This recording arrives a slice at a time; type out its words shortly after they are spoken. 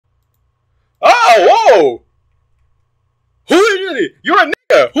Whoa! Who are you? You're a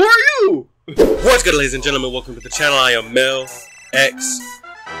nigga! Who are you? What's good, ladies and gentlemen? Welcome to the channel. I am Mel X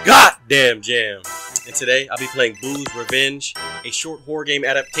Goddamn Jam. And today I'll be playing Bou'S Revenge, a short horror game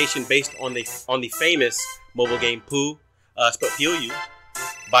adaptation based on the famous mobile game Pooh, spelled P-O-U,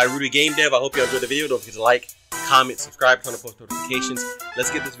 by Rudy Game Dev. I hope you enjoyed the video. Don't forget to like, comment, subscribe, turn on post notifications.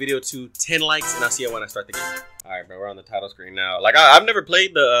 Let's get this video to 10 likes, and I'll see you when I start the game. All right, bro, we're on the title screen now. Like, I've never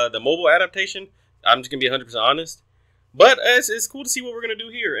played the mobile adaptation. I'm just gonna be 100% honest, but it's cool to see what we're gonna do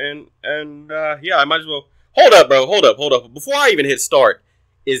here. And yeah, I might as well. Hold up, bro. Hold up. Before I even hit start,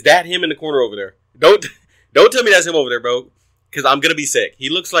 is that him in the corner over there? Don't tell me that's him over there, bro, because I'm gonna be sick. He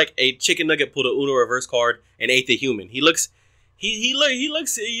looks like a chicken nugget pulled a Uno reverse card and ate the human. He looks. He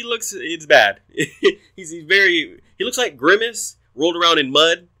looks. It's bad. He looks like Grimace rolled around in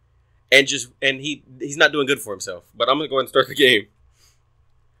mud, and he's not doing good for himself. But I'm gonna go ahead and start the game.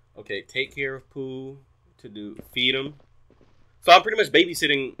 Okay, take care of Pooh feed him. So I'm pretty much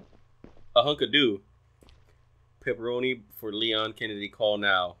babysitting a hunk of do. Pepperoni for Leon Kennedy. Call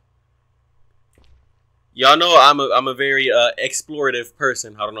now. Y'all know I'm a very explorative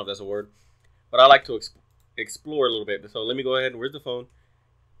person. I don't know if that's a word, but I like to explore a little bit. So let me go ahead and where's the phone?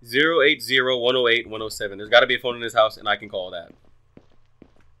 080-108-107. There's got to be a phone in this house, and I can call that.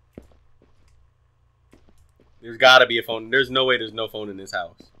 There's got to be a phone. There's no way there's no phone in this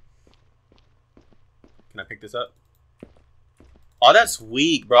house. Can I pick this up? Oh, that's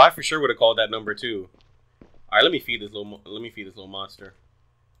weak, bro. I for sure would have called that number too. All right, let me feed this little monster.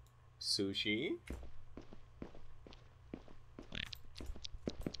 Sushi.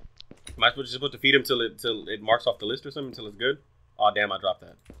 Am I supposed to feed him till it marks off the list or something until it's good? Oh damn, I dropped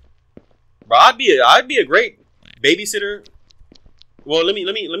that. Bro, I'd be a great babysitter. Well, let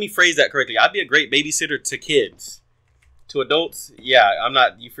me phrase that correctly. I'd be a great babysitter to kids. To adults, yeah, I'm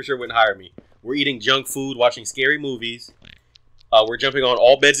not. You for sure wouldn't hire me. We're eating junk food, watching scary movies. We're jumping on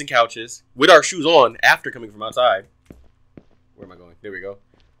all beds and couches with our shoes on after coming from outside. Where am I going? There we go.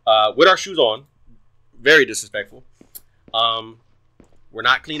 With our shoes on. Very disrespectful. We're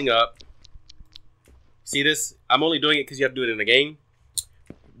not cleaning up. See this? I'm only doing it because you have to do it in a game.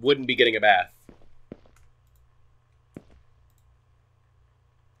 Wouldn't be getting a bath.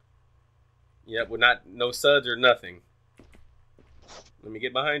 Yep, we're not, no suds or nothing. Let me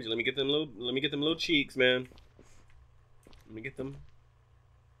get behind you. Let me get them little cheeks, man. Let me get them.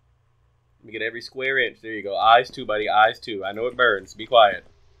 Let me get every square inch. There you go. Eyes too, buddy. Eyes too. I know it burns. Be quiet.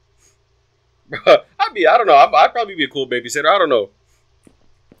 Bro, I don't know. I'd probably be a cool babysitter. I don't know.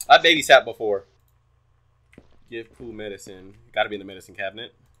 I babysat before. Give Pooh medicine. Got to be in the medicine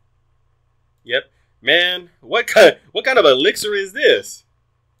cabinet. Yep. Man, what kind of elixir is this?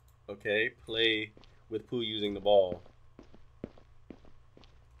 Okay, play with Pooh using the ball.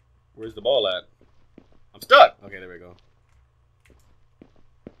 Where's the ball at? I'm stuck. Okay, there we go.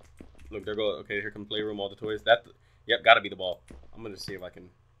 Look, there goes. Okay, here come playroom, all the toys. Yep, gotta be the ball. I'm gonna see if I can.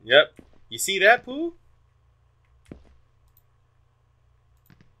 Yep. You see that, Pooh?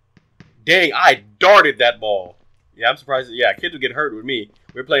 Dang, I darted that ball. Yeah, I'm surprised. Yeah, kids would get hurt with me.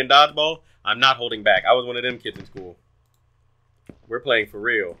 We're playing dodgeball. I'm not holding back. I was one of them kids in school. We're playing for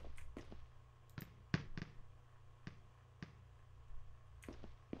real.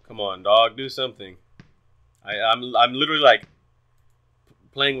 Come on, dog, do something. I'm literally like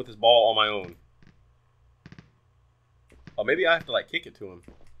playing with this ball on my own. Oh, maybe I have to like kick it to him.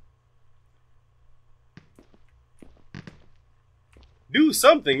 Do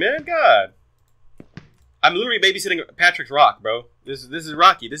something, man. God. I'm literally babysitting Patrick's rock, bro. This is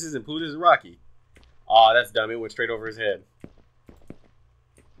Rocky. This isn't Pooh, this is Rocky. Aw, that's dumb. It went straight over his head.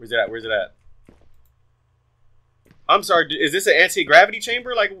 Where's it at? Where's it at? I'm sorry, is this an anti-gravity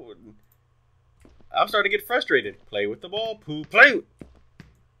chamber? Like, I'm starting to get frustrated. Play with the ball, Pooh. Play with...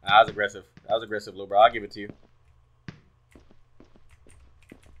 That was aggressive. That was aggressive, little bro. I'll give it to you.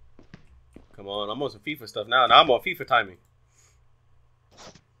 Come on, I'm on some FIFA stuff now. Now I'm on FIFA timing.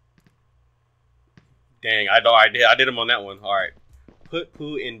 Dang, I did him on that one. All right. Put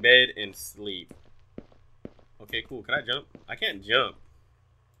Pooh in bed and sleep. Okay, cool. Can I jump? I can't jump.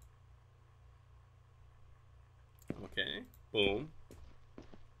 Okay. Boom.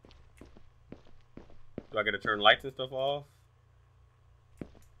 Do I gotta turn lights and stuff off?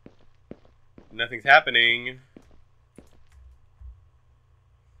 Nothing's happening.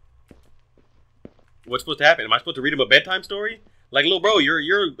 What's supposed to happen? Am I supposed to read him a bedtime story? Like, little bro,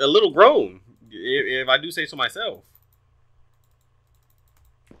 you're a little grown. If I do say so myself.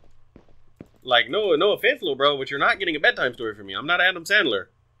 Like, no offense, little bro, but you're not getting a bedtime story from me. I'm not Adam Sandler.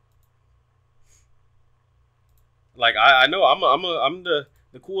 Like, I know I'm the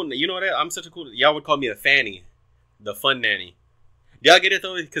The cool, you know what? I'm such a cool. Y'all would call me a fanny, the fun nanny. Y'all get it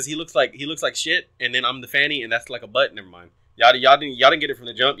though, because he looks like shit, and then I'm the fanny, and that's like a butt. Never mind. Y'all didn't get it from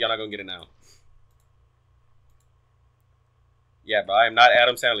the jump. Y'all not gonna get it now. Yeah, but I am not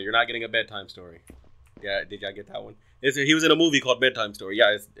Adam Sandler. You're not getting a bedtime story. Yeah, did y'all get that one? He was in a movie called Bedtime Story.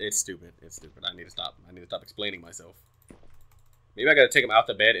 Yeah, it's stupid. It's stupid. I need to stop. I need to stop explaining myself. Maybe I gotta take him out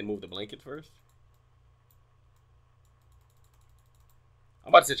the bed and move the blanket first. I'm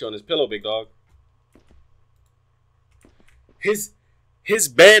about to sit you on this pillow, big dog. His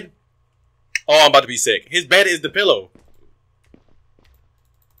bed. Oh, I'm about to be sick. His bed is the pillow.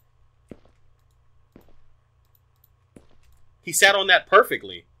 He sat on that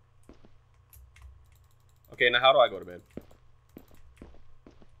perfectly. Okay, now how do I go to bed?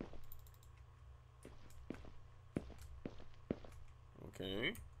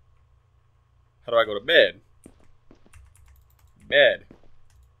 Okay. How do I go to bed? Bed.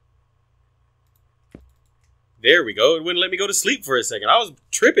 There we go. It wouldn't let me go to sleep for a second. I was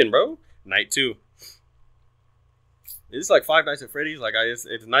tripping, bro. Night 2. It's like Five Nights at Freddy's. Like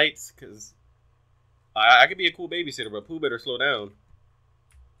it's nights because I could be a cool babysitter, but Pooh better slow down.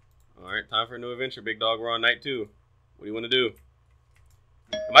 All right, time for a new adventure, big dog. We're on night 2. What do you want to do?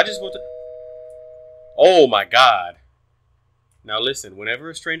 Am I just supposed to? Oh my God! Now listen. Whenever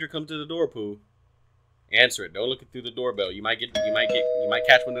a stranger comes to the door, Pooh, answer it. Don't look through the doorbell. You might catch one in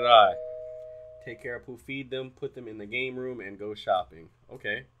the eye. Take care of Pooh. Feed them. Put them in the game room and go shopping.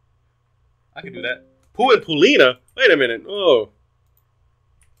 Okay, I can do that. Pooh and Poolina. Wait a minute. Oh,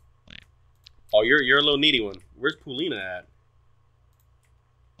 you're a little needy one. Where's Poolina at?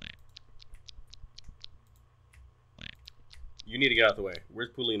 You need to get out the way. Where's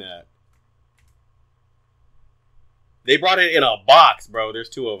Poolina at? They brought it in a box, bro. There's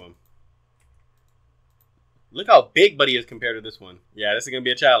 2 of them. Look how big Buddy is compared to this one. Yeah, this is gonna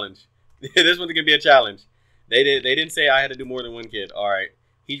be a challenge. This one's gonna be a challenge. They didn't say I had to do more than 1 kid. All right,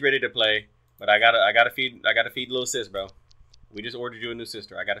 he's ready to play, but I gotta feed little sis, bro. We just ordered you a new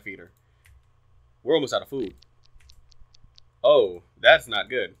sister. I gotta feed her. We're almost out of food. Oh, that's not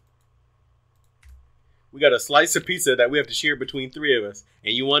good. We got a slice of pizza that we have to share between 3 of us.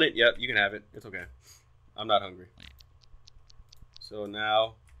 And you want it? Yep, you can have it. It's okay. I'm not hungry. So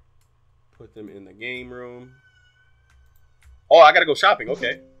now, put them in the game room. Oh, I gotta go shopping.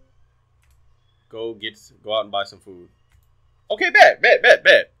 Okay. Go out and buy some food. Okay, bet.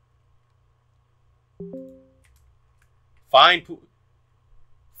 Find?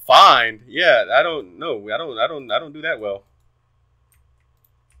 Yeah, I don't know. I don't do that well.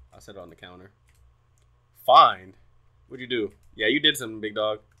 I'll set it on the counter. Find? What'd you do? Yeah, you did something, big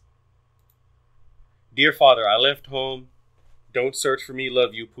dog. Dear father, I left home. Don't search for me.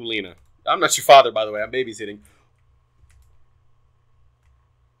 Love you, Poolina. I'm not your father, by the way. I'm babysitting.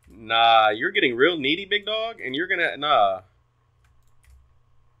 Nah, you're getting real needy, big dog, and you're gonna... Nah.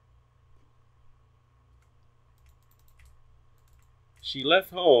 She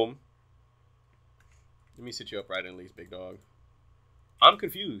left home. Let me sit you upright at least, big dog. I'm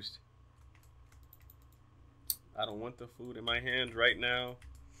confused. I don't want the food in my hand right now.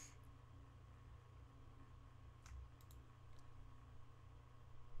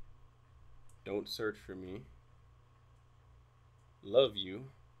 Don't search for me. Love you,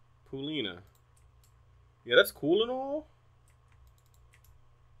 Poolina. Yeah, that's cool and all,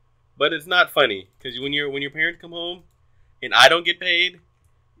 but it's not funny because when your parents come home and I don't get paid,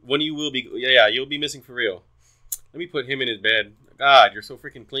 one of you will be. Yeah, you'll be missing for real. Let me put him in his bed. God, you're so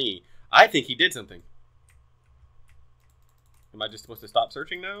freaking clingy. I think he did something. Am I just supposed to stop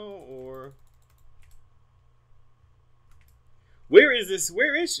searching now, or where is this?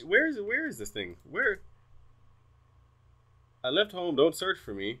 Where is this thing? Where? I left home. Don't search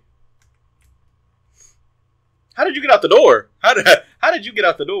for me. How did you get out the door? How did you get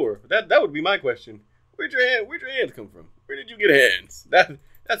out the door? That would be my question. Where'd your hands come from? Where did you get hands?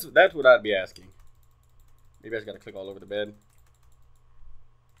 That's what I'd be asking. Maybe I just gotta click all over the bed.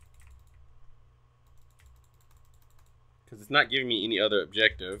 Because it's not giving me any other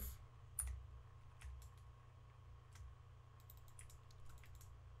objective.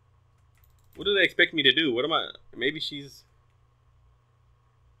 What do they expect me to do? What am I... Maybe she's...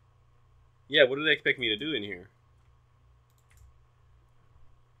 Yeah, what do they expect me to do in here?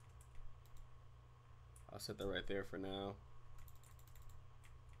 I'll set that right there for now.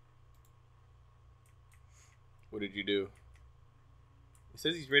 What did you do? It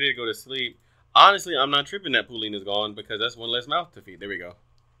says he's ready to go to sleep. Honestly, I'm not tripping that Poolina's gone because that's one less mouth to feed. There we go.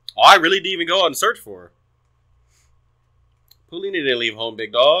 Oh, I really didn't even go out and search for her. Poolina didn't leave home,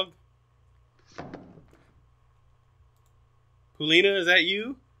 big dog. Julina, is that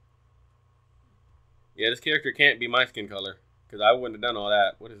you? Yeah, this character can't be my skin color. Because I wouldn't have done all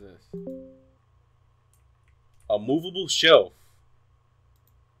that. What is this? A movable shelf.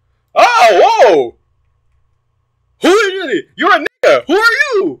 Oh, whoa! Who are you? You're a nigga! Who are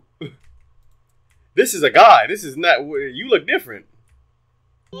you? This is a guy. This is not... You look different.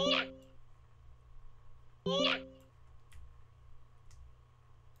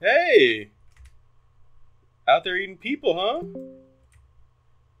 Hey! Out there eating people, huh?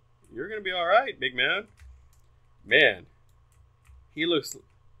 You're gonna be alright, big man. Man. He looks...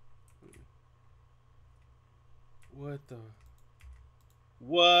 What the...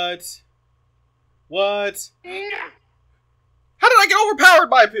 What? What? How did I get overpowered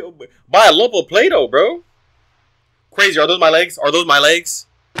by a lump of Play-Doh, bro? Crazy. Are those my legs? Are those my legs?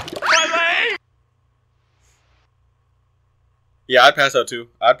 My legs! Yeah, I'd pass out too.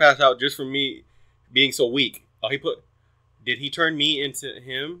 I'd pass out just from me being so weak. Oh, he put... Did he turn me into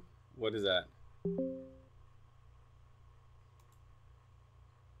him? What is that?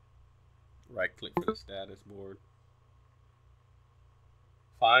 Right click for the status board.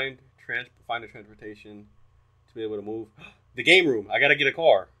 Find a transportation to be able to move. The game room. I gotta get a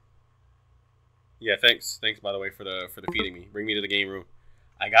car. Yeah, thanks. Thanks by the way for the feeding me. Bring me to the game room.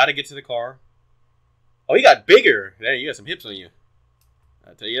 I gotta get to the car. Oh, you got bigger. Hey, you got some hips on you.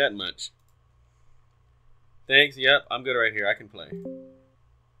 I'll tell you that much. Thanks. Yep, I'm good right here. I can play.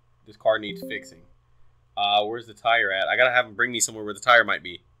 This car needs fixing. Where's the tire at? I gotta have him bring me somewhere where the tire might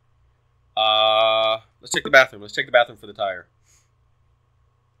be. Let's check the bathroom. Let's check the bathroom for the tire.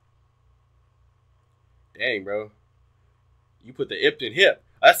 Dang, bro. You put the ipped in hip.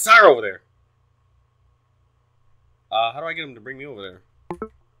 That's tire over there. How do I get him to bring me over there?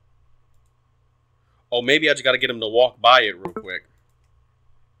 Oh, maybe I just gotta get him to walk by it real quick.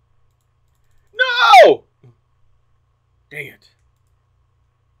 No! Dang it.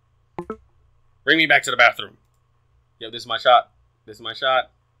 Bring me back to the bathroom. Yep, this is my shot. This is my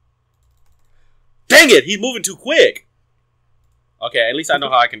shot. Dang it! He's moving too quick. Okay, at least I know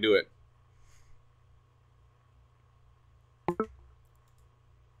how I can do it.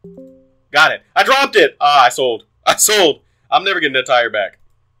 Got it. I dropped it. I sold. I sold. I'm never getting that tire back.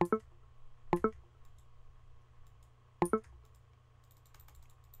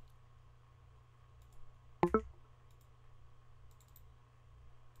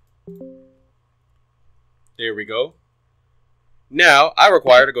 There we go. Now, I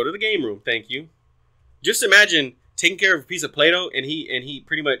require to go to the game room. Thank you. Just imagine taking care of a piece of Play-Doh and he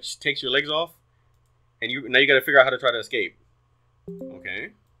pretty much takes your legs off. And now you got to figure out how to try to escape.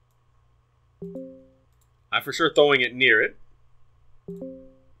 Okay. I'm for sure throwing it near it.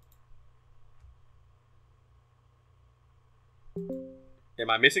 Am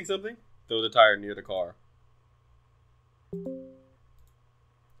I missing something? Throw the tire near the car.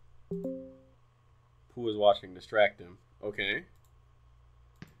 Who is watching? Distract him. Okay.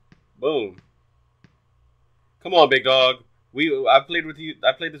 Boom. Come on, big dog. I've played with you.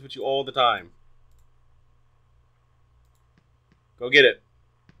 I played this with you all the time. Go get it.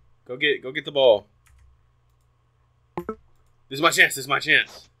 Go get the ball. This is my chance. This is my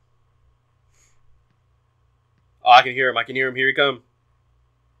chance. Oh, I can hear him. I can hear him. Here he come.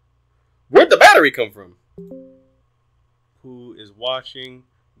 Where'd the battery come from? Who is watching?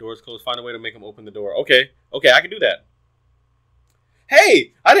 Doors closed. Find a way to make him open the door. Okay. Okay, I can do that.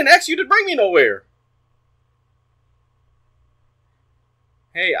 Hey, I didn't ask you to bring me nowhere.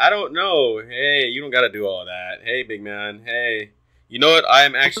 Hey, I don't know. Hey, you don't got to do all that. Hey, big man. Hey. You know what? I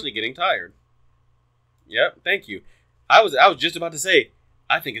am actually getting tired. Yep, thank you. I was just about to say,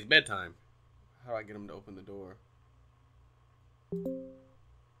 I think it's bedtime. How do I get him to open the door?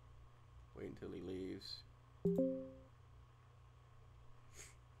 Wait until he leaves.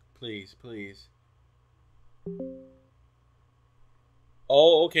 Please, please.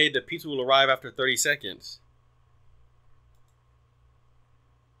 Oh, okay. The pizza will arrive after 30 seconds.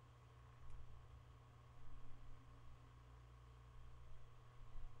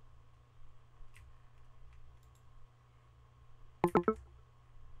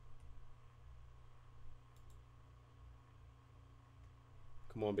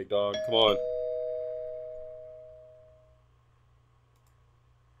 Come on, big dog. Come on.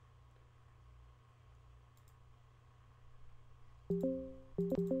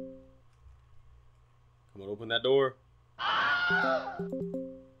 Come on, open that door.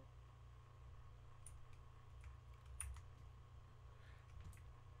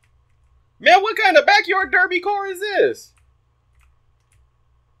 Man, what kind of backyard derby car is this?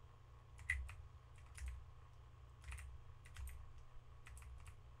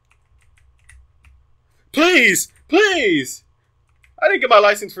 Please, please, I didn't get my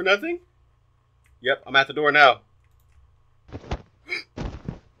license for nothing. Yep, I'm at the door now.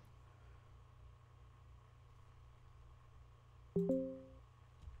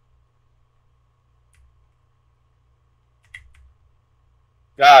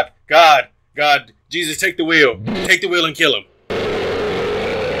 God, God, God, Jesus, take the wheel. Take the wheel and kill him.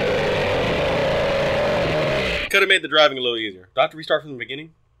 Could have made the driving a little easier. Do I have to restart from the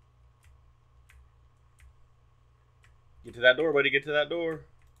beginning? Get to that door, buddy. Get to that door.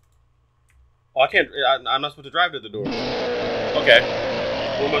 Oh, I can't. I'm not supposed to drive to the door. Okay.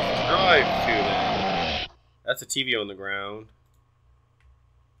 Where am I supposed to drive to then? That's a TV on the ground.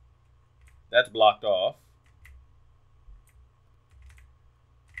 That's blocked off.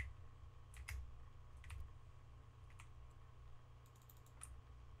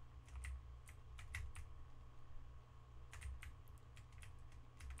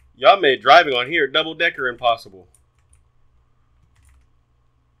 Y'all made driving on here double-decker impossible.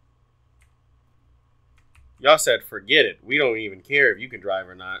 Y'all said forget it. We don't even care if you can drive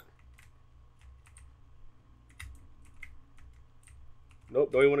or not.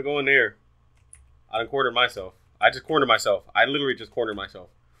 Nope, don't even want to go in there. I done cornered myself. I just cornered myself. I literally just cornered myself.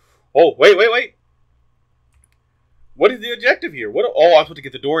 Oh, wait, wait, wait. What is the objective here? What? Oh, I'm supposed to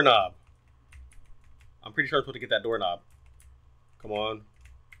get the doorknob. I'm pretty sure I'm supposed to get that doorknob. Come on.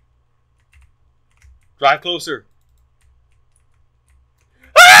 Drive closer.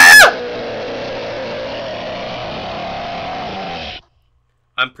 Ah!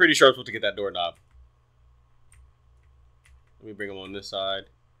 I'm pretty sure I'm supposed to get that doorknob. Let me bring him on this side.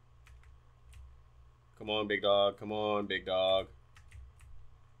 Come on, big dog. Come on, big dog.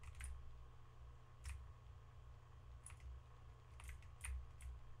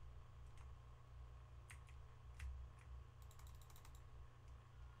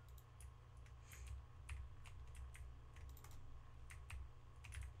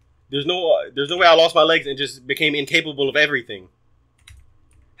 There's no way I lost my legs and just became incapable of everything.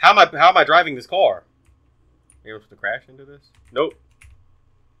 How am I driving this car? Maybe I'm supposed to crash into this? Nope.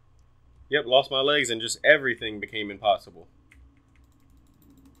 Yep, lost my legs and just everything became impossible.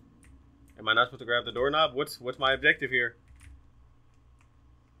 Am I not supposed to grab the doorknob? What's my objective here?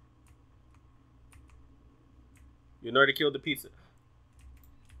 You already killed the pizza.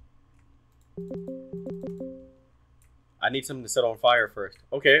 I need something to set on fire first.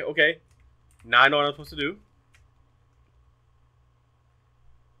 Okay, okay. Now I know what I'm supposed to do.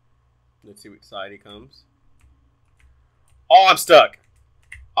 Let's see which side he comes. Oh, I'm stuck.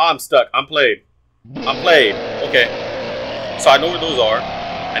 I'm stuck. I'm played. I'm played. Okay. So I know where those are.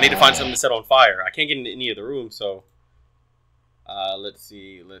 I need to find something to set on fire. I can't get into any of the rooms, so... let's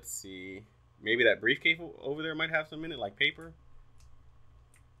see. Let's see. Maybe that briefcase over there might have some in it, like paper.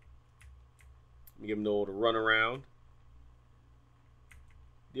 Let me give him the old run around.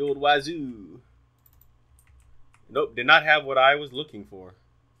 The old wazoo. Nope, did not have what I was looking for.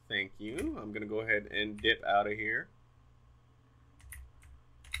 Thank you. I'm going to go ahead and dip out of here.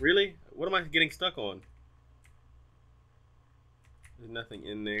 Really? What am I getting stuck on? There's nothing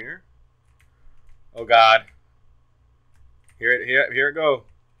in there. Oh, God. Here it go.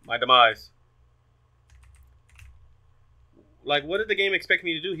 My demise. Like, what did the game expect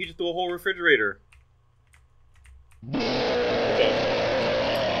me to do? He just threw a whole refrigerator. Okay.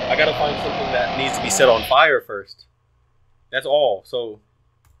 I gotta find something that needs to be set on fire first. That's all. So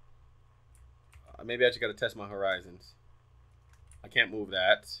maybe I just gotta test my horizons. I can't move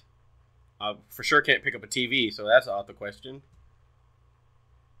that. I for sure can't pick up a TV, so that's out the question.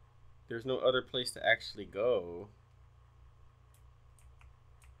 There's no other place to actually go.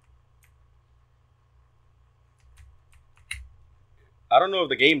 I don't know if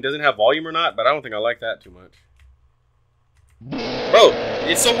the game doesn't have volume or not, but I don't think I like that too much. Bro,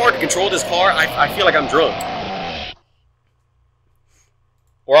 it's so hard to control this car. I feel like I'm drunk.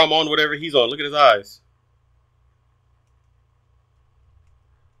 Or I'm on whatever he's on. Look at his eyes.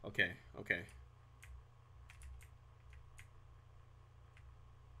 Okay, okay.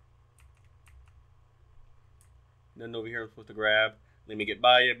 Nothing over here I'm supposed to grab. Let me get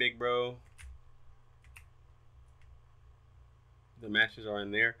by you, big bro. The matches are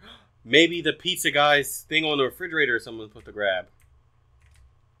in there. Maybe the pizza guy's thing on the refrigerator is someone's supposed to grab.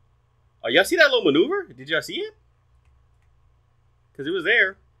 Oh, y'all see that little maneuver? Did y'all see it? Because it was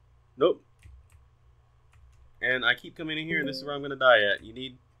there. Nope. And I keep coming in here, and this is where I'm going to die at. You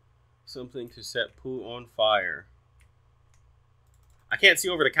need something to set poo on fire. I can't see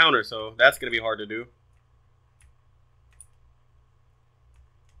over the counter, so that's going to be hard to do.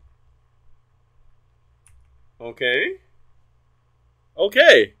 Okay.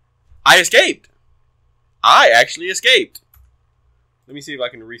 Okay. I escaped. I actually escaped. Let me see if I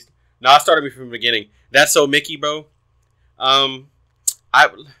can restart. No, I started me from the beginning. That's so Mickey, bro. You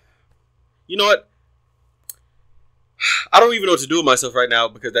know what? I don't even know what to do with myself right now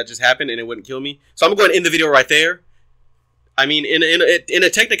because that just happened and it wouldn't kill me. So I'm going to end the video right there. I mean, in a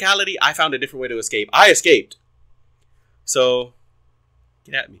technicality, I found a different way to escape. I escaped. So,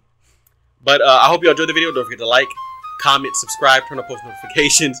 get at me. But I hope you enjoyed the video. Don't forget to like, comment, subscribe, turn on post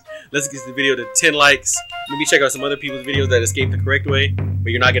notifications. Let's get the video to 10 likes. Maybe check out some other people's videos that escape the correct way.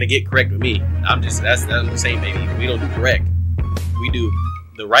 But you're not going to get correct with me. That's what I'm saying, baby. We don't do correct. We do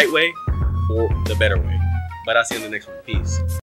the right way or the better way. But I'll see you in the next one. Peace.